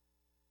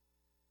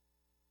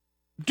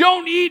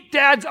 Don't eat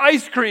dad's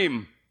ice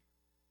cream.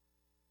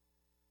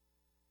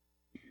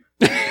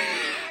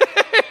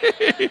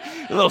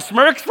 Little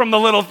smirks from the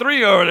little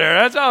 3 over there.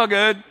 That's all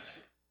good.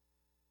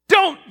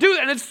 Don't do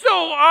that. And it's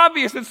so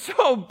obvious. It's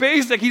so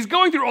basic. He's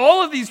going through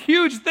all of these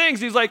huge things.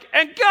 He's like,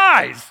 and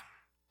guys,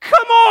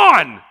 come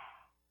on.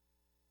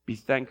 Be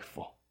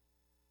thankful.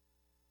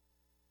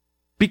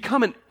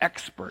 Become an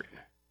expert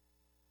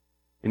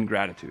in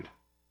gratitude.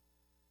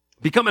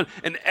 Become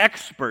an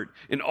expert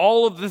in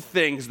all of the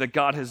things that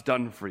God has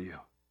done for you.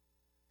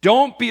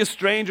 Don't be a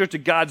stranger to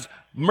God's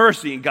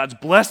mercy and God's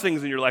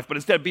blessings in your life, but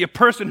instead be a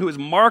person who is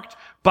marked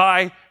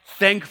by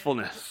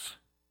thankfulness.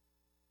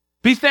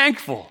 Be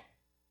thankful.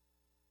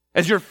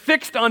 As you're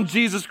fixed on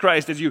Jesus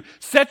Christ, as you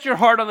set your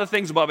heart on the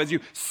things above, as you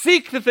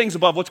seek the things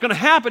above, what's going to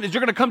happen is you're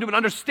going to come to an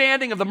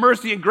understanding of the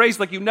mercy and grace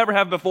like you never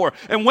have before.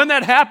 And when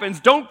that happens,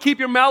 don't keep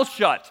your mouth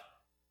shut.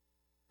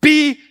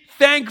 Be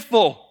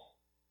thankful.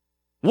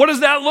 What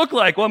does that look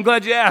like? Well, I'm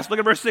glad you asked. Look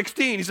at verse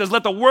 16. He says,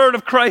 let the word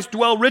of Christ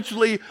dwell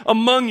richly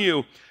among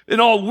you in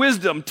all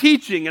wisdom,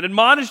 teaching and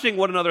admonishing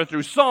one another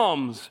through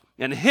psalms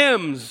and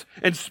hymns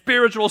and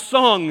spiritual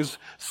songs,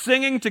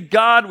 singing to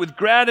God with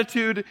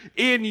gratitude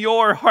in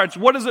your hearts.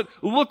 What does it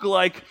look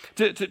like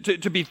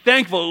to be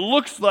thankful? It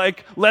looks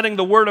like letting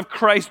the word of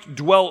Christ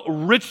dwell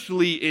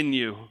richly in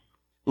you,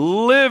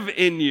 live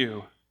in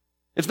you.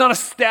 It's not a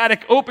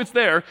static, it's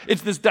there.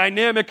 It's this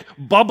dynamic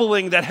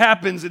bubbling that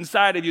happens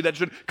inside of you that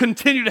should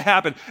continue to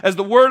happen. As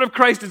the word of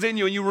Christ is in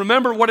you and you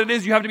remember what it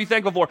is you have to be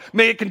thankful for,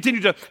 may it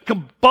continue to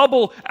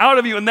bubble out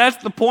of you. And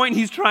that's the point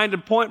he's trying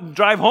to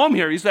drive home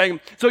here. He's saying,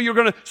 so you're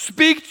going to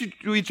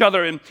speak to each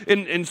other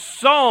in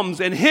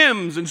psalms and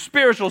hymns and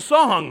spiritual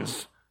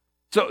songs.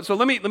 So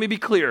let me be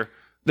clear.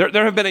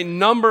 There have been a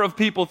number of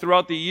people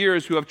throughout the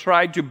years who have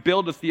tried to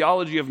build a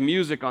theology of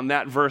music on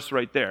that verse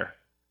right there.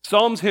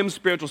 Psalms, hymns,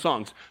 spiritual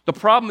songs. The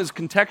problem is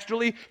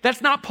contextually,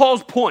 that's not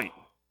Paul's point.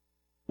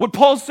 What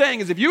Paul's saying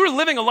is if you are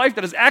living a life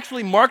that is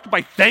actually marked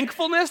by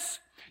thankfulness,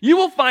 you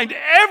will find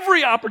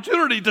every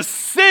opportunity to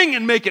sing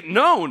and make it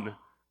known.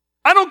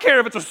 I don't care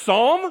if it's a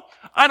psalm.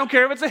 I don't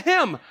care if it's a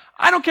hymn.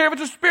 I don't care if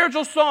it's a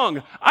spiritual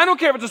song. I don't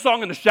care if it's a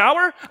song in the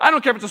shower. I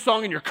don't care if it's a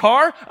song in your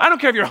car. I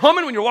don't care if you're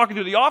humming when you're walking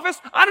through the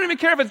office. I don't even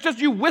care if it's just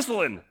you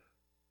whistling.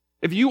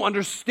 If you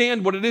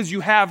understand what it is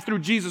you have through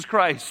Jesus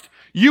Christ,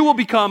 you will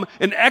become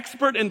an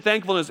expert in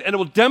thankfulness, and it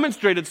will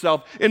demonstrate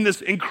itself in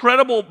this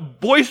incredible,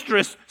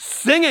 boisterous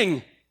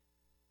singing.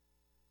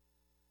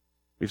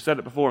 We've said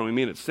it before, and we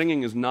mean it.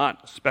 Singing is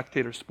not a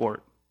spectator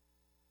sport.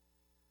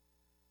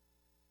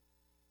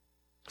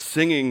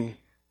 Singing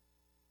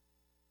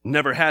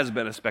never has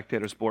been a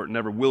spectator sport,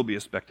 never will be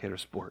a spectator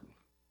sport.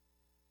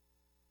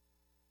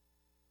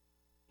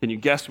 Can you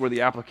guess where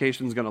the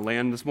application is going to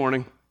land this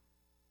morning?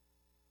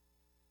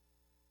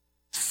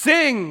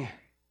 Sing.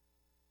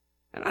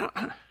 And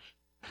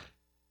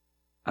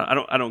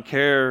I don't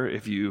care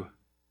if you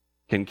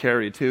can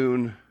carry a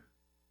tune.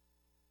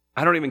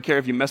 I don't even care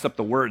if you mess up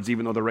the words,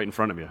 even though they're right in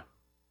front of you.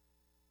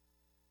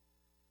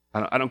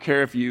 I don't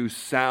care if you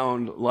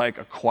sound like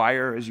a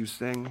choir as you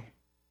sing.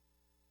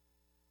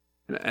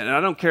 And I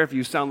don't care if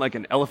you sound like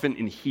an elephant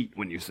in heat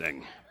when you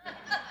sing.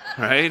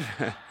 Right?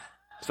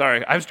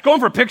 Sorry, I was going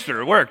for a picture.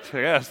 It worked,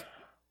 I guess.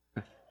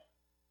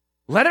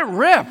 Let it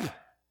rip.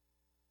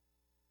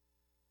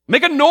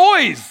 Make a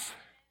noise.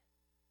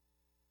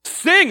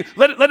 Sing.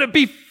 Let it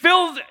be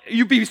filled.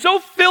 You be so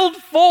filled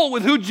full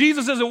with who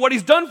Jesus is and what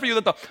he's done for you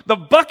that the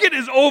bucket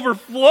is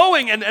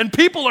overflowing and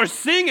people are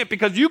seeing it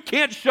because you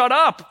can't shut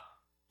up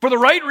for the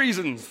right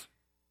reasons.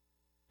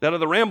 That are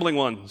the rambling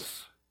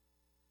ones.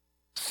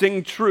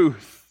 Sing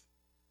truth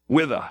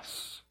with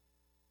us.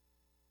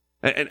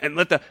 And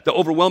let the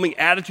overwhelming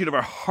attitude of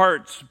our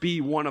hearts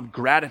be one of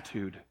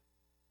gratitude.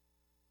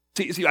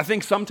 See, I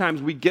think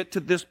sometimes we get to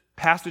this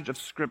passage of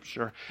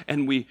Scripture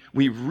and we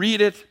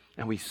read it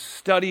and we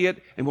study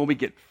it, and what we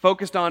get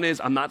focused on is,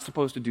 I'm not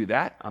supposed to do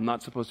that, I'm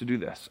not supposed to do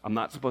this, I'm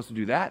not supposed to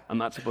do that, I'm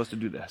not supposed to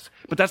do this.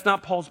 But that's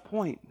not Paul's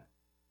point.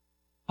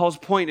 Paul's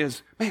point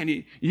is,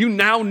 man, you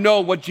now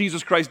know what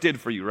Jesus Christ did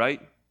for you,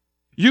 right?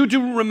 You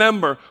do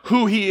remember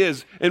who he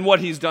is and what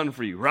he's done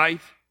for you,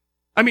 right?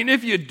 I mean,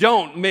 if you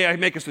don't, may I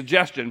make a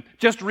suggestion?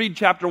 Just read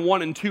chapter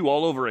 1 and 2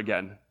 all over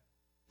again.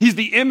 He's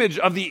the image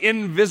of the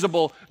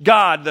invisible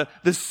God,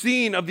 the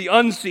seen of the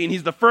unseen.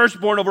 He's the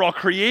firstborn over all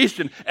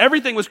creation.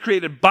 Everything was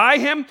created by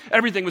him.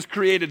 Everything was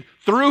created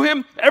through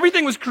him.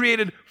 Everything was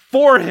created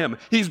for him.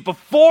 He's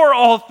before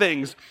all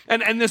things.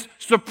 And this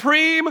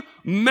supreme,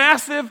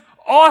 massive,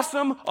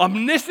 awesome,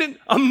 omniscient,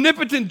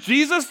 omnipotent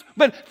Jesus,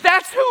 but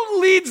that's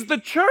who leads the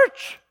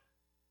church.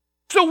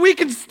 So we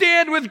can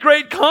stand with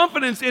great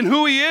confidence in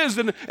who he is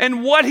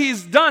and what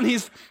he's done.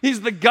 He's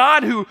the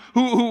God who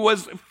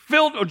was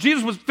filled, or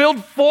Jesus was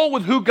filled full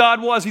with who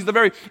God was. He's the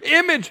very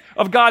image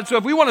of God. So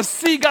if we want to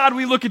see God,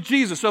 we look at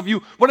Jesus. So if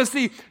you want to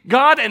see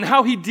God and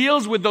how he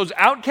deals with those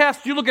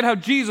outcasts, you look at how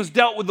Jesus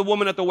dealt with the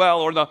woman at the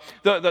well, or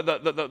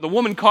the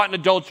woman caught in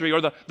adultery,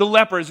 or the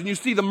lepers, and you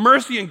see the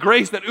mercy and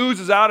grace that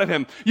oozes out of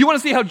him. You want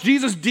to see how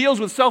Jesus deals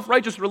with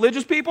self-righteous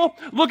religious people?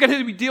 Look at how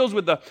he deals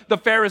with the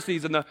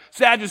Pharisees and the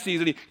Sadducees,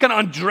 and he kind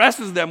of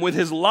undresses them with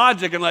his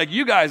logic and like,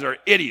 you guys are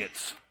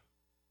idiots.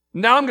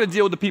 Now I'm going to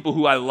deal with the people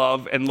who I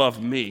love and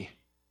love me.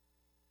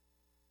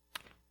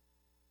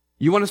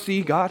 You want to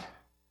see God?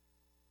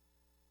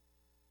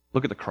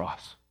 Look at the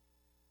cross.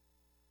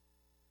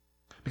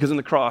 Because in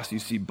the cross you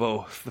see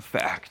both the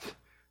fact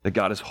that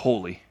God is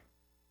holy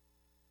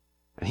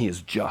and he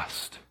is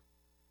just,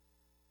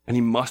 and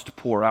he must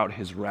pour out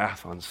his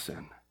wrath on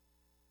sin.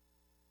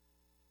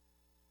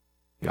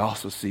 You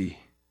also see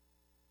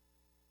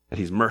that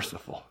he's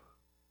merciful,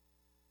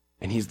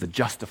 and he's the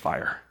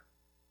justifier,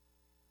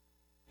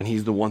 and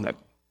he's the one that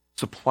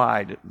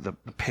supplied the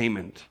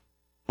payment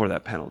for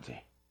that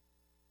penalty.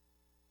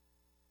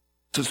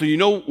 So you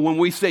know when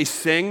we say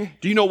sing,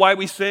 do you know why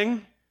we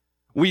sing?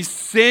 We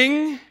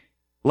sing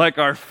like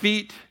our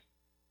feet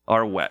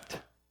are wet.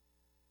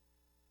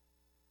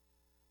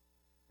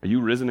 Are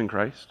you risen in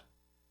Christ?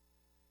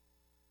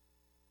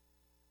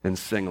 Then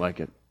sing like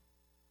it.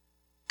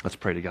 Let's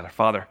pray together.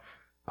 Father,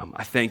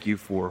 I thank you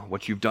for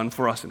what you've done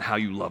for us and how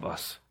you love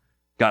us.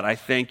 God, I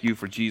thank you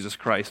for Jesus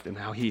Christ and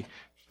how he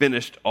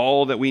finished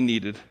all that we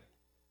needed.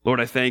 Lord,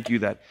 I thank you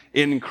that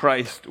in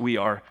Christ we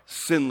are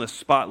sinless,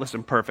 spotless,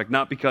 and perfect,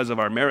 not because of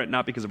our merit,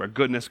 not because of our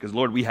goodness, because,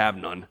 Lord, we have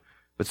none,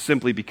 but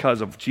simply because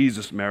of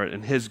Jesus' merit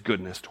and his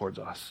goodness towards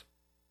us.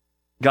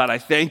 God, I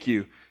thank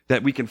you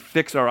that we can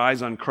fix our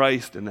eyes on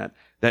Christ and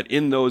that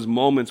in those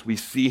moments we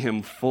see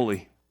him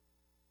fully.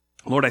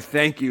 Lord, I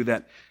thank you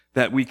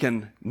that we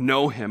can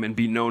know him and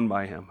be known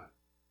by him.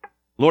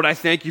 Lord, I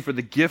thank you for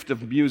the gift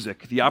of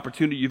music, the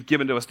opportunity you've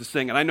given to us to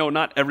sing. And I know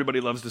not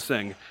everybody loves to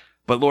sing,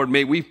 but Lord,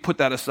 may we put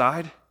that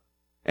aside.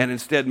 And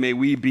instead, may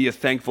we be a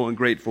thankful and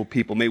grateful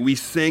people. May we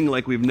sing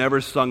like we've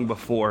never sung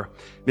before.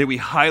 May we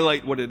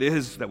highlight what it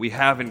is that we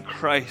have in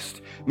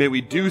Christ. May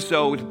we do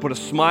so to put a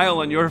smile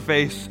on your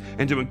face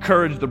and to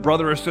encourage the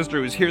brother or sister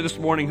who is here this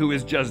morning who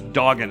is just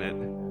dogging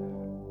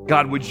it.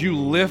 God, would you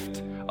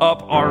lift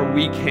up our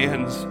weak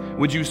hands?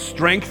 Would you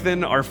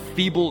strengthen our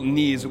feeble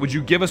knees? Would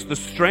you give us the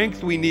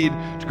strength we need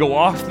to go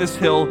off this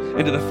hill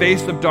into the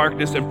face of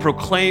darkness and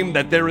proclaim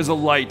that there is a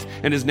light,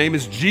 and his name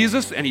is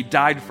Jesus, and he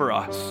died for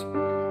us?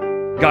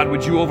 God,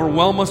 would you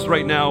overwhelm us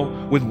right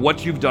now with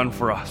what you've done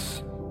for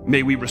us?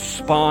 May we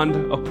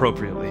respond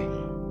appropriately.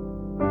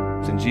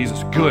 It's in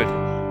Jesus' good,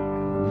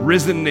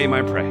 risen name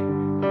I pray.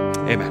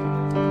 Amen.